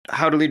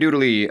Howdly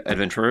doodly,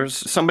 adventurers.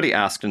 Somebody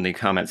asked in the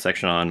comment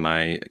section on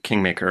my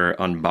Kingmaker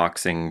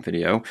unboxing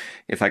video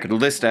if I could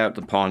list out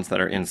the pawns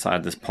that are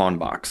inside this pawn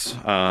box.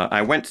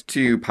 I went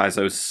to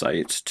Paizo's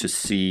site to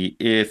see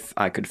if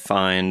I could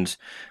find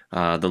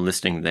the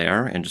listing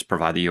there and just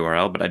provide the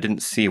URL, but I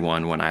didn't see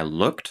one when I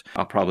looked.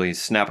 I'll probably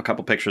snap a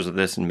couple pictures of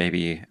this and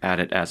maybe add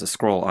it as a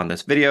scroll on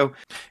this video.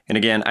 And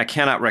again, I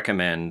cannot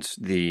recommend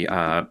the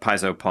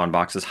Paizo pawn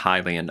boxes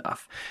highly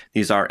enough.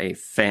 These are a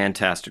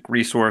fantastic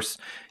resource.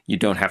 You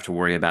don't have to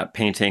worry about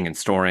painting and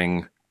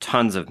storing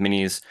tons of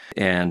minis,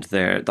 and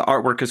the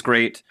artwork is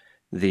great.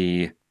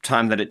 The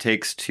time that it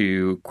takes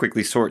to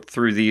quickly sort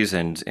through these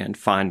and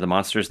find the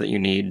monsters that you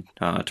need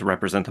to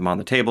represent them on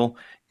the table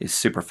is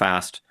super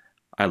fast.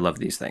 I love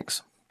these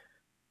things.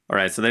 All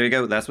right, so there you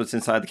go. That's what's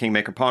inside the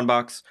Kingmaker Pawn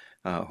Box.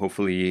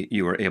 Hopefully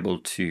you were able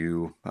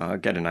to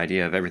get an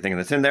idea of everything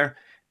that's in there.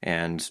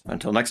 And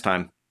until next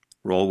time,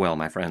 roll well,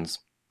 my friends.